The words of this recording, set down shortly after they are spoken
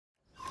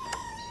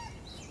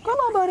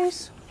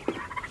kitties.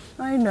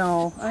 I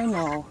know, I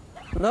know.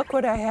 Look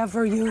what I have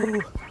for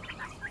you.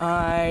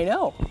 I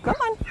know, come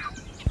on.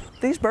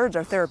 These birds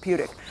are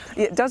therapeutic.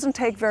 It doesn't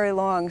take very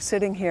long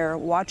sitting here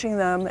watching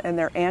them and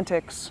their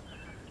antics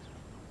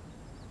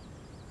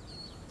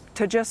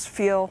to just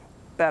feel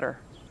better.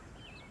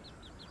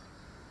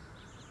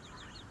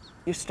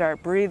 You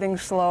start breathing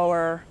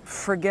slower,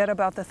 forget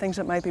about the things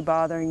that might be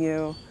bothering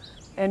you,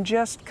 and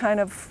just kind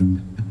of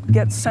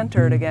get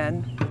centered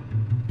again.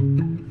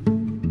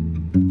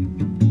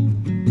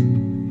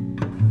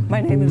 My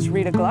name is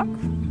Rita Gluck.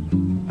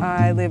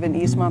 I live in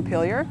East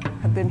Montpelier.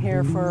 I've been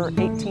here for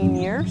 18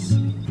 years.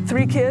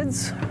 3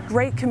 kids,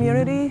 great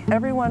community.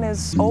 Everyone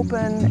is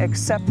open,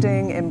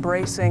 accepting,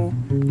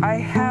 embracing. I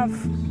have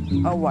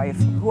a wife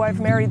who I've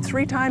married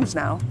 3 times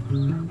now.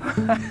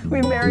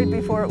 We married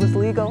before it was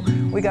legal.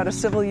 We got a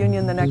civil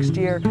union the next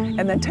year,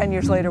 and then 10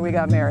 years later we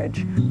got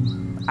marriage.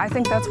 I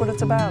think that's what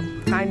it's about.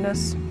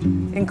 Kindness,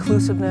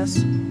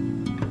 inclusiveness,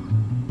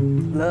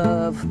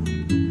 love.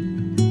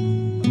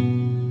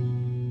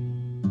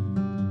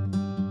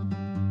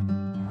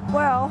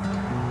 Well,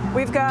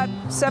 we've got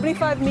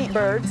 75 meat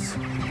birds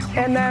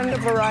and then a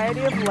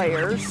variety of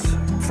layers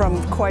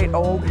from quite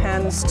old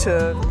hens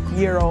to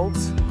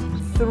year-olds.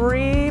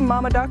 3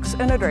 mama ducks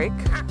and a drake.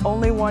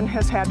 Only one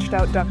has hatched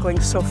out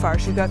ducklings so far.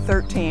 She's got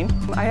 13.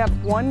 I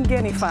have 1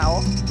 guinea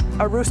fowl,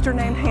 a rooster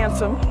named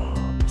Handsome,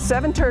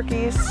 7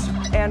 turkeys,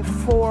 and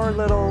 4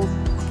 little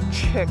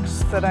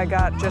chicks that I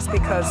got just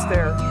because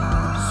they're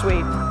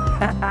sweet.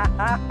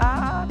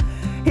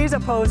 He's a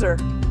poser.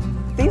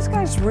 These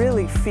guys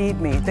really feed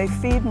me. They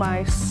feed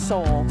my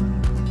soul.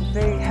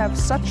 They have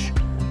such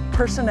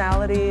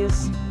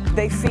personalities.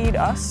 They feed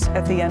us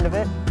at the end of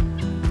it.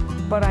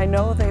 But I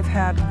know they've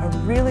had a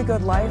really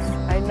good life.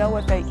 I know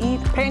what they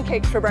eat.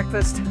 Pancakes for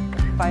breakfast.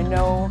 I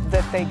know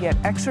that they get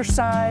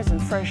exercise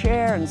and fresh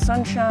air and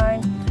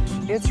sunshine.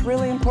 It's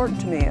really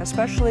important to me,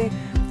 especially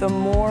the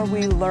more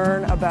we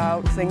learn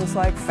about things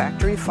like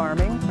factory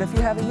farming. If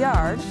you have a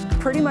yard,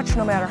 pretty much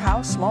no matter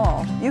how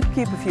small, you can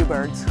keep a few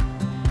birds.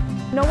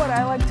 You know what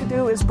I like to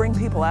do is bring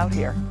people out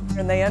here,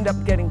 and they end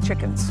up getting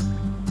chickens.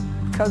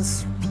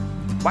 Because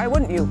why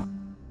wouldn't you?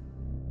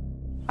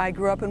 I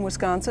grew up in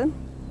Wisconsin,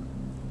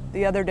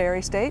 the other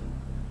dairy state.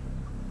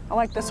 I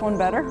like this one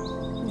better.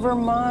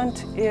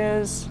 Vermont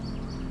is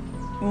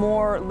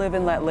more live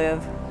and let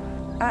live.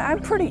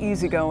 I'm pretty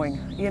easygoing.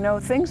 You know,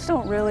 things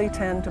don't really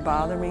tend to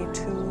bother me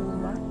too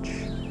much.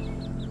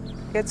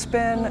 It's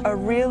been a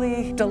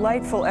really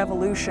delightful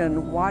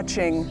evolution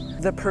watching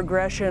the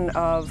progression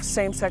of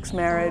same-sex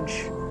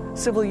marriage,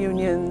 civil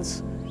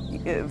unions,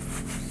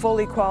 full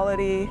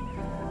equality.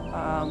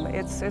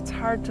 It's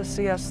hard to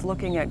see us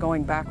looking at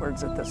going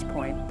backwards at this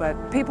point,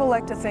 but people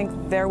like to think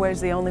their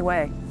way's the only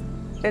way.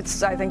 I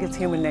think it's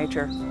human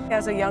nature.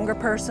 As a younger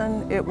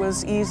person, it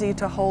was easy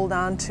to hold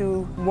on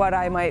to what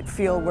I might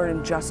feel were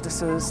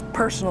injustices,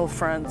 personal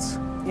fronts.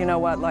 You know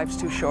what, life's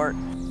too short.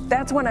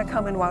 That's when I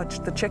come and watch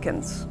the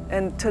chickens,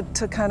 and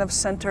to kind of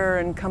center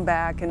and come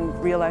back and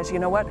realize, you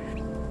know what,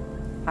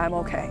 I'm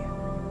okay.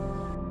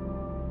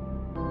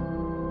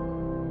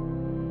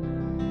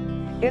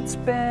 It's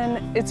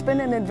been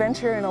an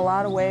adventure in a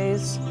lot of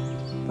ways.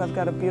 I've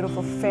got a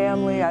beautiful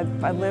family.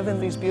 I live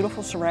in these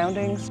beautiful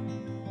surroundings.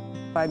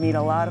 I meet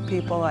a lot of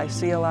people, I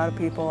see a lot of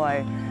people,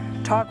 I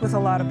talk with a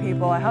lot of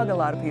people, I hug a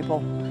lot of people,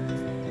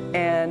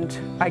 and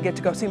I get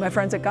to go see my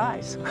friends at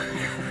Guy's.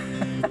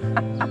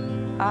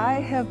 I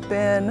have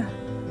been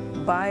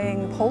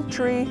buying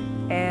poultry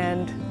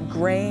and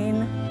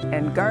grain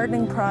and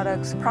gardening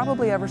products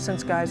probably ever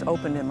since Guy's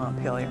opened in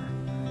Montpelier.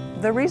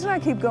 The reason I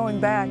keep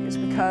going back is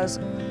because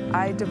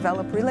I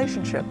develop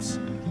relationships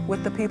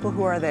with the people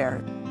who are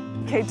there.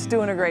 Kate's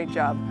doing a great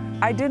job.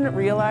 I didn't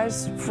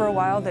realize for a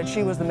while that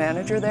she was the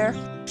manager there.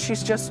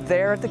 She's just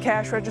there at the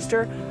cash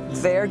register,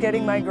 there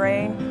getting my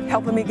grain,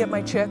 helping me get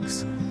my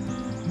chicks.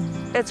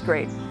 It's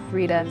great.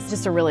 Rita is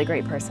just a really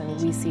great person.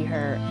 We see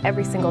her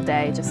every single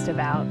day, just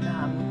about,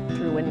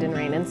 through wind and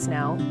rain and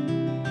snow.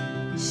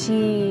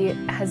 She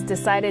has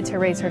decided to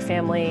raise her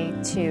family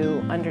to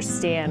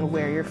understand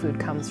where your food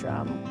comes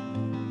from.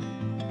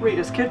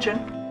 Rita's Kitchen.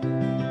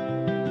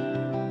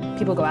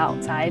 People go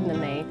outside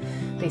and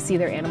they see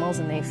their animals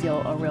and they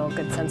feel a real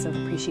good sense of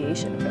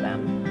appreciation for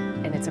them.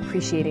 And it's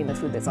appreciating the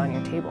food that's on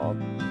your table.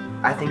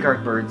 I think our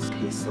birds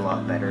taste a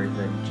lot better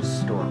than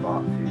just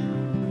store-bought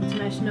food. It's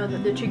nice to know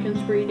that the chickens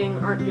we're eating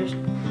aren't just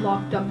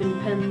locked up in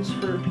pens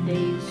for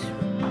days.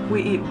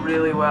 We eat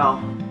really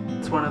well.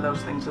 It's one of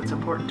those things that's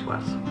important to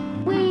us.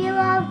 We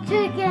love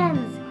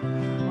chickens!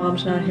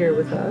 Mom's not here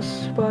with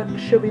us, but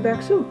she'll be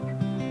back soon.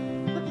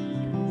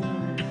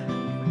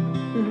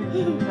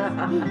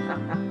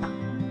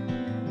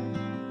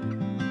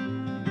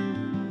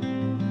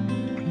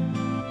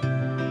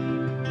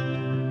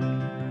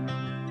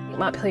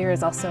 Montpelier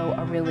is also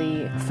a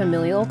really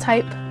familial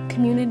type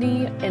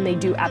community, and they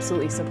do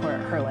absolutely support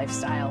her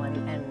lifestyle, and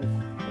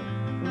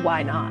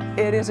why not?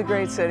 It is a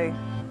great city.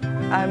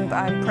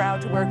 I'm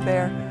proud to work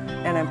there,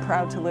 and I'm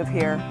proud to live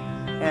here,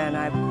 and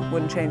I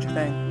wouldn't change a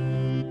thing.